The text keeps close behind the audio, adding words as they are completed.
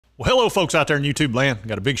Well, hello, folks out there in YouTube land.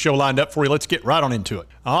 Got a big show lined up for you. Let's get right on into it.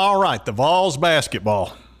 All right, the Vols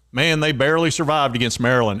basketball. Man, they barely survived against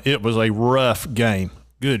Maryland. It was a rough game.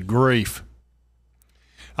 Good grief.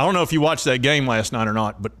 I don't know if you watched that game last night or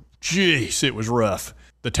not, but jeez, it was rough.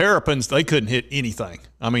 The Terrapins, they couldn't hit anything.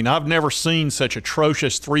 I mean, I've never seen such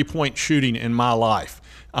atrocious three-point shooting in my life.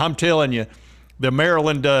 I'm telling you, the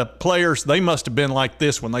Maryland players, they must have been like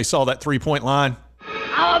this when they saw that three-point line.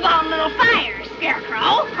 How about a little fire,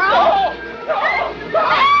 Scarecrow?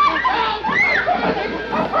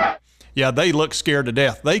 Yeah, they looked scared to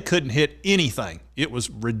death. They couldn't hit anything. It was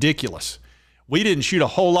ridiculous. We didn't shoot a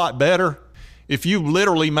whole lot better. If you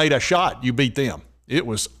literally made a shot, you beat them. It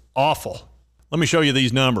was awful. Let me show you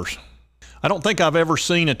these numbers. I don't think I've ever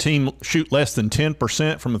seen a team shoot less than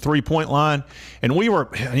 10% from the three-point line. And we were,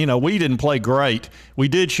 we didn't play great. We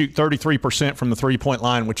did shoot 33% from the three-point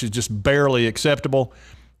line, which is just barely acceptable.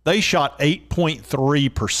 They shot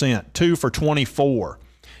 8.3%, 2 for 24.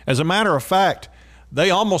 As a matter of fact, they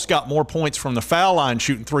almost got more points from the foul line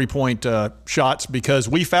shooting three-point shots because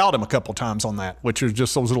we fouled them a couple times on that, which is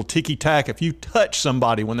just those little ticky-tack. If you touch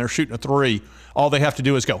somebody when they're shooting a three, all they have to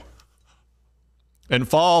do is go and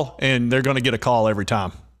fall, and they're going to get a call every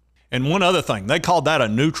time. And one other thing, they called that a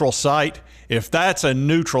neutral site. If that's a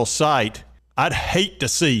neutral site, I'd hate to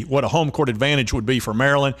see what a home court advantage would be for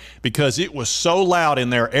Maryland because it was so loud in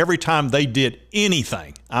there every time they did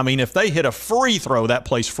anything. I mean, if they hit a free throw, that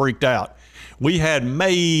place freaked out. We had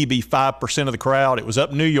maybe 5% of the crowd. It was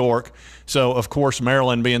up in New York. So, of course,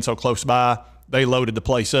 Maryland being so close by, they loaded the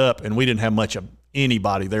place up, and we didn't have much of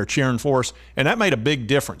anybody there cheering for us. And that made a big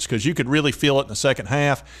difference because you could really feel it in the second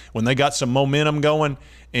half when they got some momentum going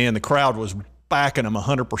and the crowd was backing them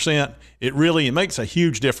 100%. It makes a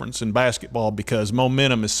huge difference in basketball because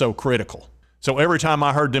momentum is so critical. So every time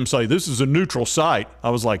I heard them say, this is a neutral site,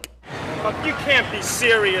 I was like, you can't be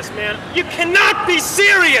serious, man. You cannot be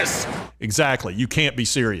serious. Exactly. You can't be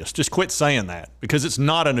serious. Just quit saying that because it's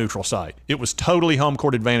not a neutral site. It was totally home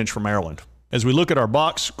court advantage for Maryland. As we look at our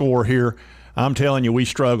box score here, I'm telling you, we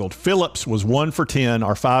struggled. Phillips was 1 for 10,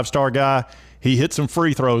 our five-star guy. He hit some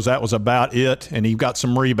free throws. That was about it, and he got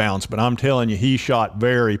some rebounds. But I'm telling you, he shot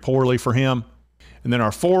very poorly for him. And then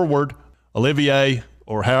our forward, Olivier,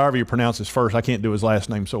 or however you pronounce his first. I can't do his last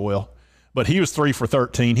name so well. But he was 3 for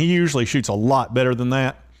 13. He usually shoots a lot better than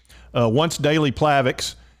that. Once Daily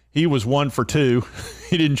Plavix, he was 1 for 2.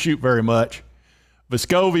 He didn't shoot very much.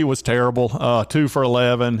 Vescovi was terrible, 2 for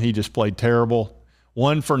 11. He just played terrible.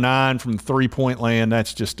 1 for 9 from the three-point land.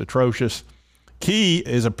 That's just atrocious. Key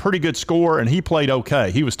is a pretty good scorer, and he played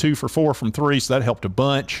okay. He was 2 for 4 from 3, so that helped a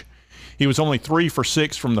bunch. He was only 3 for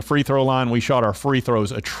 6 from the free throw line. We shot our free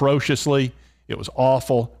throws atrociously. It was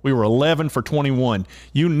awful. We were 11 for 21.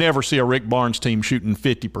 You never see a Rick Barnes team shooting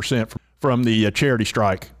 50% from the charity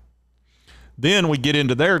strike. Then we get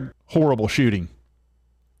into their horrible shooting.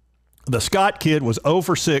 The Scott kid was 0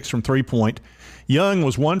 for 6 from three-point. Young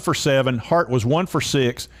was 1 for 7. Hart was 1 for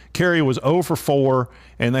 6. Carey was 0 for 4.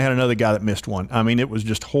 And they had another guy that missed one. I mean, it was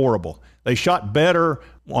just horrible. They shot better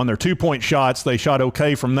on their two-point shots. They shot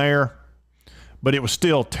okay from there. But it was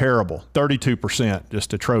still terrible. 32%,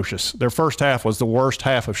 just atrocious. Their first half was the worst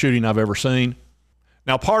half of shooting I've ever seen.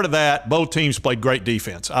 Now, part of that, both teams played great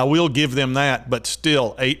defense. I will give them that, but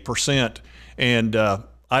still 8%. And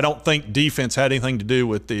I don't think defense had anything to do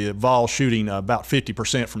with the Vols shooting about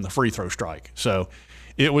 50% from the free throw strike. So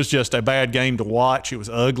it was just a bad game to watch. It was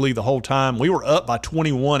ugly the whole time. We were up by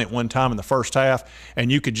 21 at one time in the first half,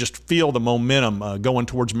 and you could just feel the momentum going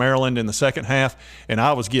towards Maryland in the second half, and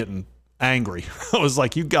I was getting angry. I was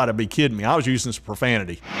like, you got to be kidding me. I was using some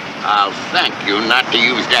profanity. I'll thank you not to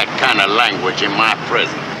use that kind of language in my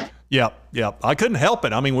presence. Yep. I couldn't help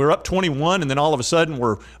it. I mean, we were up 21, and then all of a sudden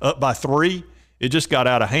we're up by 3. It just got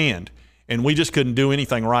out of hand, and we just couldn't do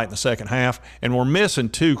anything right in the second half, and we're missing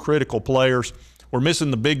 2 critical players. We're missing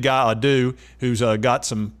the big guy, Adu, who's got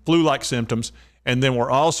some flu-like symptoms, and then we're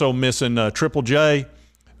also missing Triple J,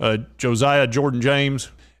 Josiah Jordan James,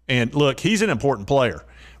 and look, he's an important player.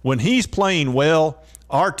 When he's playing well,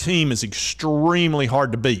 our team is extremely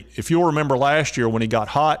hard to beat. If you'll remember last year when he got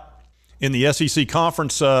hot in the SEC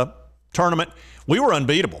Conference tournament, we were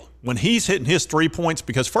unbeatable. When he's hitting his 3 points,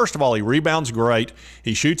 because first of all, he rebounds great,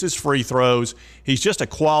 he shoots his free throws, he's just a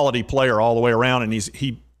quality player all the way around, and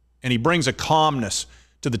he brings a calmness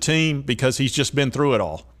to the team because he's just been through it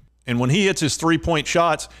all. And when he hits his 3-point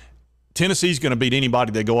shots, Tennessee's going to beat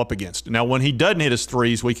anybody they go up against. Now, when he doesn't hit his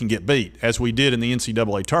threes, we can get beat, as we did in the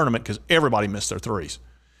NCAA tournament because everybody missed their threes.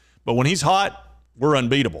 But when he's hot, we're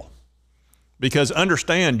unbeatable. Because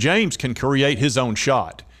understand, James can create his own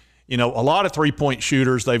shot. You know, a lot of three-point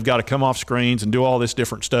shooters, they've got to come off screens and do all this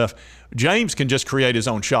different stuff. James can just create his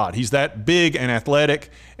own shot. He's that big and athletic,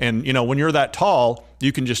 and, you know, when you're that tall,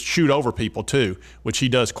 you can just shoot over people too, which he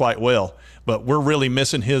does quite well. But we're really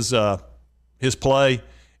missing his play.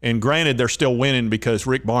 And granted, they're still winning because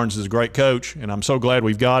Rick Barnes is a great coach, and I'm so glad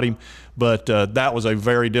we've got him. But that was a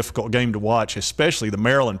very difficult game to watch, especially the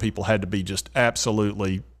Maryland people had to be just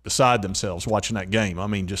absolutely beside themselves watching that game. I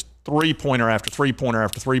mean, just three-pointer after three-pointer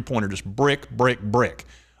after three-pointer, just brick, brick, brick.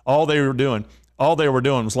 All they were doing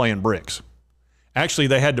was laying bricks. Actually,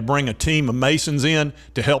 they had to bring a team of masons in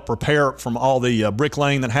to help repair from all the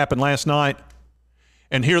bricklaying that happened last night.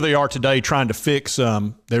 And here they are today trying to fix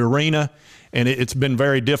the arena, and it's been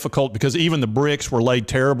very difficult because even the bricks were laid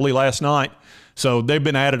terribly last night. So they've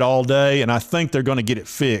been at it all day, and I think they're going to get it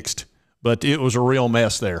fixed. But it was a real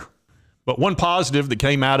mess there. But one positive that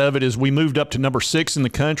came out of it is we moved up to number 6 in the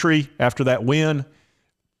country after that win.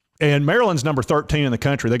 And Maryland's number 13 in the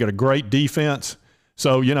country. They got a great defense.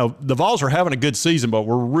 So, you know, the Vols are having a good season, but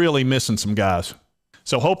we're really missing some guys.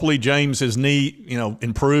 So hopefully James, his knee, you know,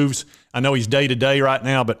 improves. I know he's day-to-day right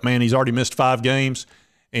now, but, man, he's already missed 5 games.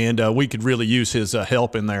 And we could really use his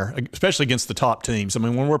help in there, especially against the top teams. I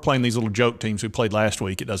mean, when we're playing these little joke teams we played last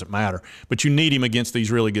week, it doesn't matter. But you need him against these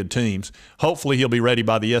really good teams. Hopefully he'll be ready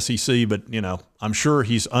by the SEC, but, you know, I'm sure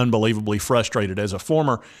he's unbelievably frustrated. As a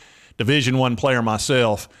former Division I player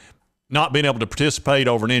myself, not being able to participate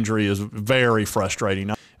over an injury is very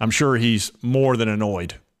frustrating. I'm sure he's more than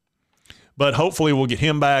annoyed. But hopefully we'll get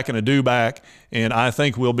him back and Adu back, and I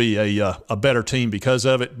think we'll be a better team because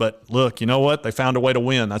of it. But look, you know what? They found a way to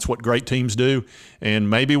win. That's what great teams do, and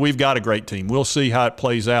maybe we've got a great team. We'll see how it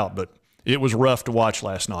plays out, but it was rough to watch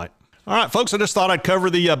last night. All right, folks, I just thought I'd cover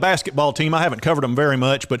the basketball team. I haven't covered them very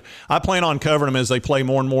much, but I plan on covering them as they play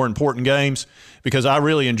more and more important games because I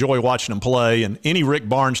really enjoy watching them play. And any Rick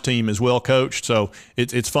Barnes team is well coached, so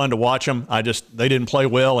it's fun to watch them. They didn't play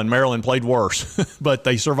well, and Maryland played worse, but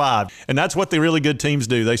they survived. And that's what the really good teams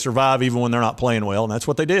do. They survive even when they're not playing well, and that's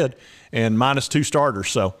what they did. And minus 2 starters,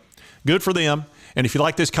 so good for them. And if you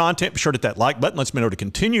like this content, be sure to hit that like button. Let's me know to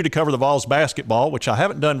continue to cover the Vols basketball, which I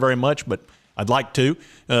haven't done very much, but I'd like to.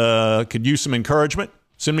 Could use some encouragement.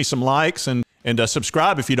 Send me some likes and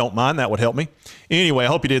subscribe if you don't mind. That would help me. Anyway, I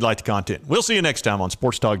hope you did like the content. We'll see you next time on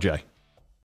Sports Talk J.